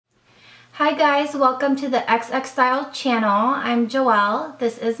Hi guys, welcome to the XX Style channel. I'm Joelle.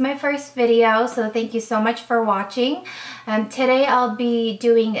 This is my first video, so thank you so much for watching. Today I'll be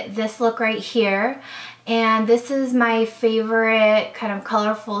doing this look right here. And this is my favorite kind of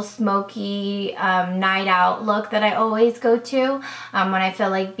colorful, smoky night out look that I always go to when I feel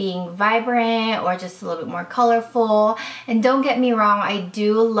like being vibrant or just a little bit more colorful. And don't get me wrong, I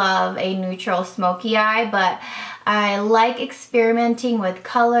do love a neutral smoky eye, but I like experimenting with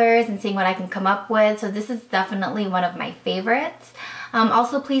colors and seeing what I can come up with. So this is definitely one of my favorites.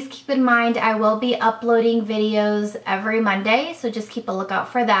 Also, please keep in mind I will be uploading videos every Monday, so just keep a lookout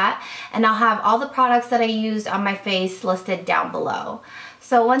for that. And I'll have all the products that I used on my face listed down below.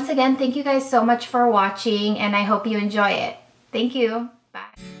 So once again, thank you guys so much for watching, and I hope you enjoy it. Thank you. Bye.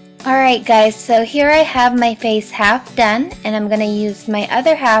 Alright guys, so here I have my face half done, and I'm going to use my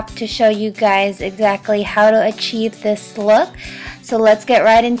other half to show you guys exactly how to achieve this look. So let's get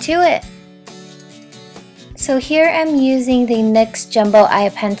right into it. So here I'm using the NYX Jumbo Eye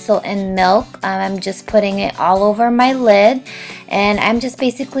Pencil in Milk. I'm just putting it all over my lid, and I'm just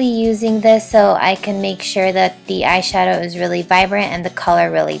basically using this so I can make sure that the eyeshadow is really vibrant and the color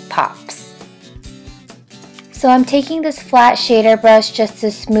really pops. So I'm taking this flat shader brush just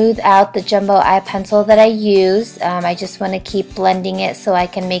to smooth out the jumbo eye pencil that I use. I just want to keep blending it so I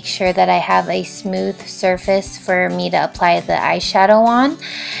can make sure that I have a smooth surface for me to apply the eyeshadow on.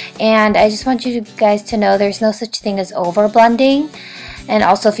 And I just want you guys to know there's no such thing as over blending. And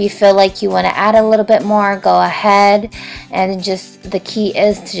also, if you feel like you want to add a little bit more, go ahead. And just the key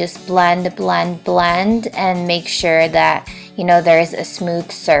is to just blend, blend, blend, and make sure that there is a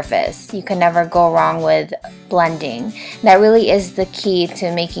smooth surface. You can never go wrong with blending. That really is the key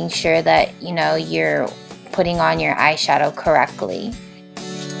to making sure that you're putting on your eyeshadow correctly.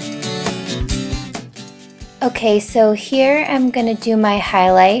 Okay, so here I'm gonna do my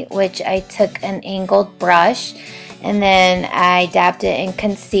highlight, which I took an angled brush and then I dabbed it in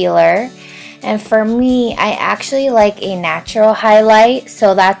concealer. And for me, I actually like a natural highlight,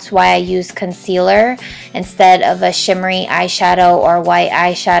 so that's why I use concealer instead of a shimmery eyeshadow or white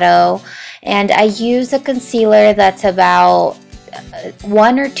eyeshadow. And I use a concealer that's about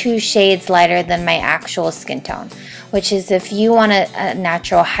 1 or 2 shades lighter than my actual skin tone, which is, if you want a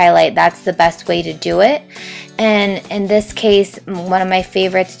natural highlight, that's the best way to do it. And in this case, one of my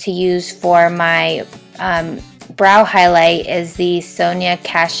favorites to use for my brow highlight is the Sonia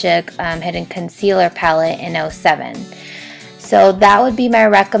Kashuk Hidden Concealer Palette in 07. So that would be my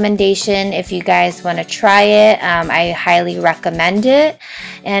recommendation if you guys want to try it. I highly recommend it,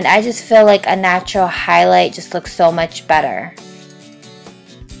 and I just feel like a natural highlight just looks so much better.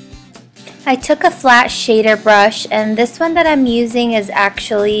 I took a flat shader brush, and this one that I'm using is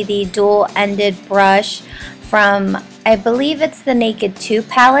actually the dual-ended brush from, I believe it's the Naked 2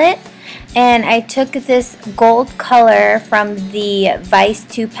 palette. And I took this gold color from the Vice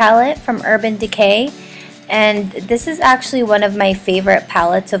 2 palette from Urban Decay. And this is actually one of my favorite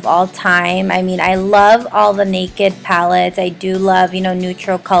palettes of all time. I mean, I love all the Naked palettes. I do love,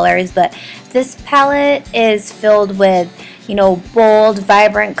 neutral colors. But this palette is filled with, bold,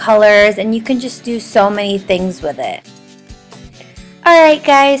 vibrant colors. And you can just do so many things with it. Alright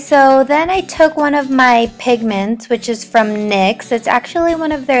guys, so then I took one of my pigments, which is from NYX. It's actually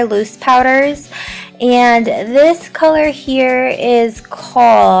one of their loose powders, and this color here is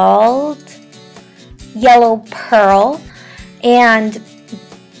called Yellow Pearl, and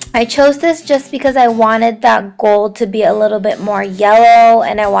I chose this just because I wanted that gold to be a little bit more yellow,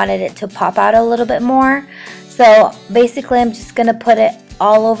 and I wanted it to pop out a little bit more. So basically I'm just going to put it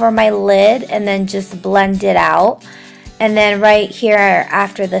all over my lid and then just blend it out. And then right here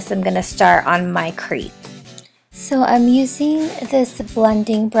after this, I'm going to start on my crease. So I'm using this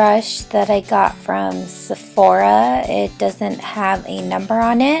blending brush that I got from Sephora. It doesn't have a number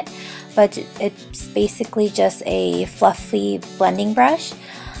on it, but it's basically just a fluffy blending brush.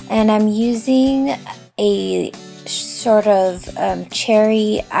 And I'm using a sort of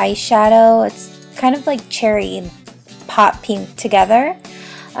cherry eyeshadow. It's kind of like cherry and pop pink together.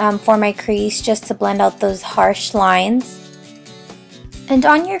 For my crease, just to blend out those harsh lines. And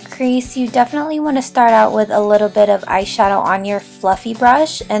on your crease, you definitely want to start out with a little bit of eyeshadow on your fluffy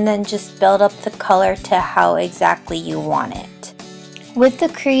brush and then just build up the color to how exactly you want it. With the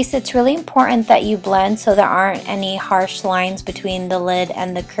crease, it's really important that you blend so there aren't any harsh lines between the lid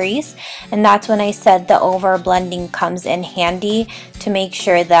and the crease, and that's when I said the over blending comes in handy to make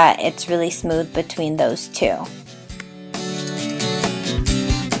sure that it's really smooth between those two.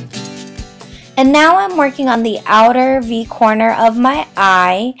 And now I'm working on the outer V corner of my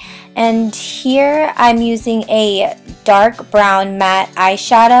eye, and here I'm using a dark brown matte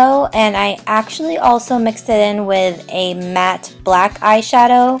eyeshadow, and I actually also mixed it in with a matte black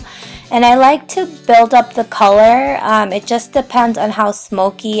eyeshadow. And I like to build up the color. It just depends on how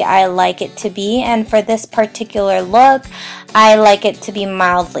smoky I like it to be, and for this particular look I like it to be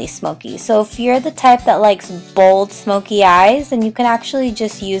mildly smoky. So if you're the type that likes bold smoky eyes, then you can actually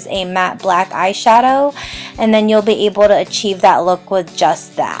just use a matte black eyeshadow, and then you'll be able to achieve that look with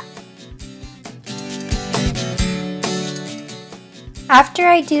just that. After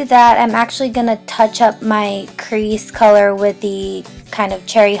I do that, I'm actually going to touch up my crease color with the kind of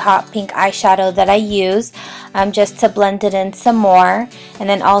cherry hot pink eyeshadow that I use, just to blend it in some more. And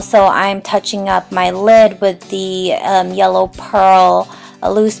then also I'm touching up my lid with the yellow pearl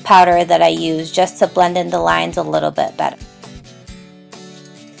loose powder that I use, just to blend in the lines a little bit better.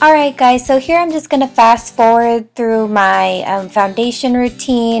 Alright guys, so here I'm just going to fast forward through my foundation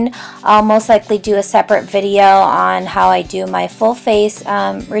routine. I'll most likely do a separate video on how I do my full face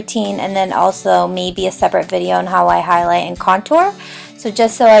routine, and then also maybe a separate video on how I highlight and contour. So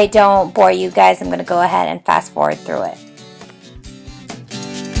just so I don't bore you guys, I'm going to go ahead and fast forward through it.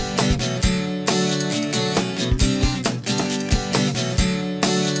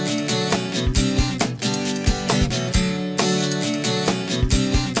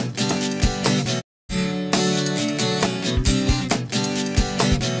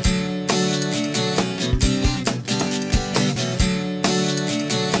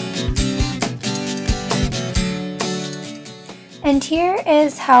 And here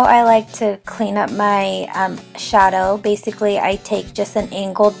is how I like to clean up my shadow. Basically, I take just an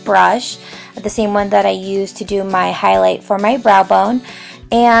angled brush, the same one that I use to do my highlight for my brow bone,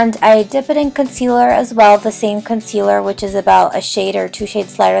 and I dip it in concealer as well, the same concealer, which is about a shade or 2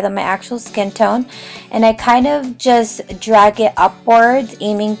 shades lighter than my actual skin tone, and I kind of just drag it upwards,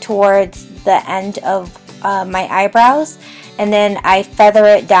 aiming towards the end of my eyebrows, and then I feather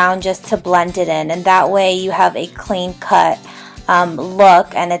it down just to blend it in, and that way you have a clean cut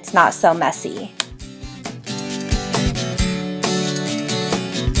look and it's not so messy.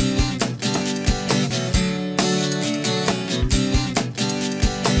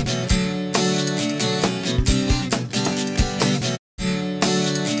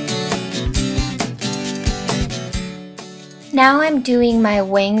 Now I'm doing my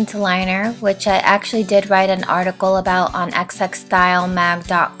winged liner, which I actually did write an article about on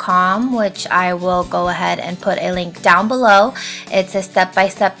xxstylemag.com, which I will go ahead and put a link down below. It's a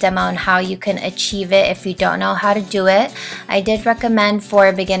step-by-step demo on how you can achieve it if you don't know how to do it. I did recommend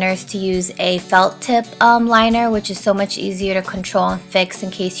for beginners to use a felt tip liner, which is so much easier to control and fix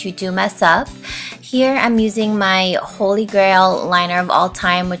in case you do mess up. Here I'm using my holy grail liner of all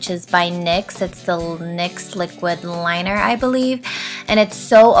time, which is by NYX. It's the NYX liquid liner, I believe, and it's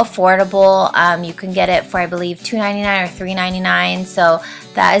so affordable. You can get it for, I believe, $2.99 or $3.99, so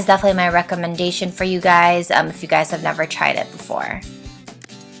that is definitely my recommendation for you guys if you guys have never tried it before.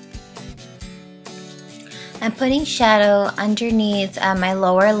 I'm putting shadow underneath my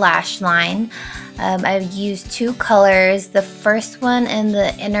lower lash line. I've used 2 colors. The first one in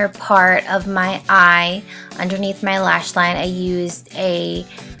the inner part of my eye, underneath my lash line, I used a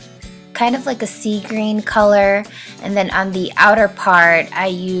kind of like a sea green color, and then on the outer part I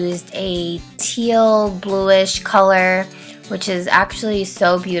used a teal bluish color, which is actually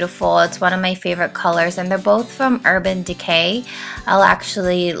so beautiful. It's one of my favorite colors, and they're both from Urban Decay. I'll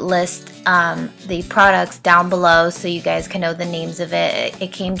actually list the products down below so you guys can know the names of it.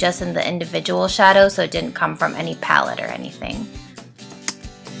 It came just in the individual shadow, so it didn't come from any palette or anything.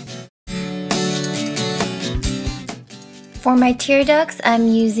 For my tear ducts, I'm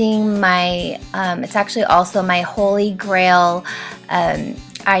using my, it's actually also my Holy Grail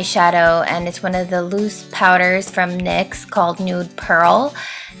eyeshadow, and it's one of the loose powders from NYX called Nude Pearl,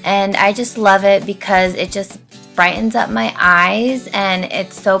 and I just love it because it just brightens up my eyes, and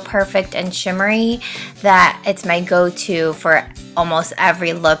it's so perfect and shimmery that it's my go-to for almost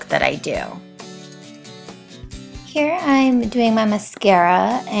every look that I do. Here I'm doing my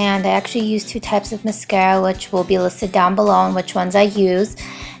mascara, and I actually use 2 types of mascara, which will be listed down below on which ones I use,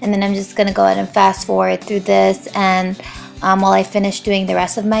 and then I'm just going to go ahead and fast forward through this, and while I finish doing the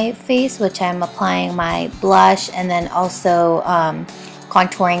rest of my face, which I'm applying my blush and then also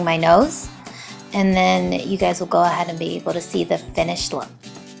contouring my nose, and then you guys will go ahead and be able to see the finished look.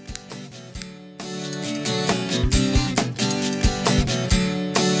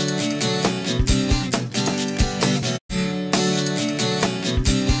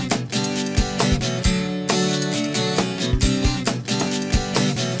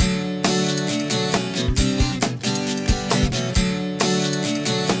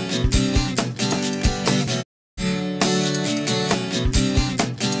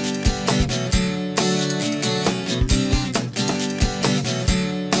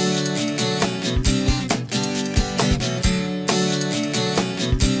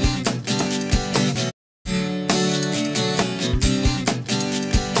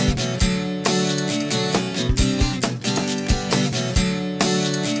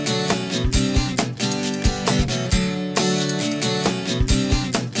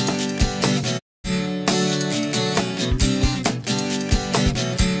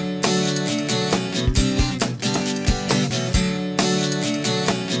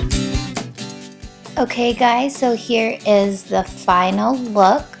 Okay guys, so here is the final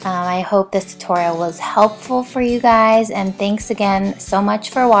look. I hope this tutorial was helpful for you guys, and thanks again so much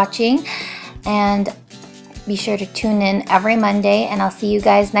for watching, and be sure to tune in every Monday, and I'll see you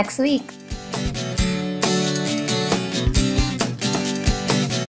guys next week.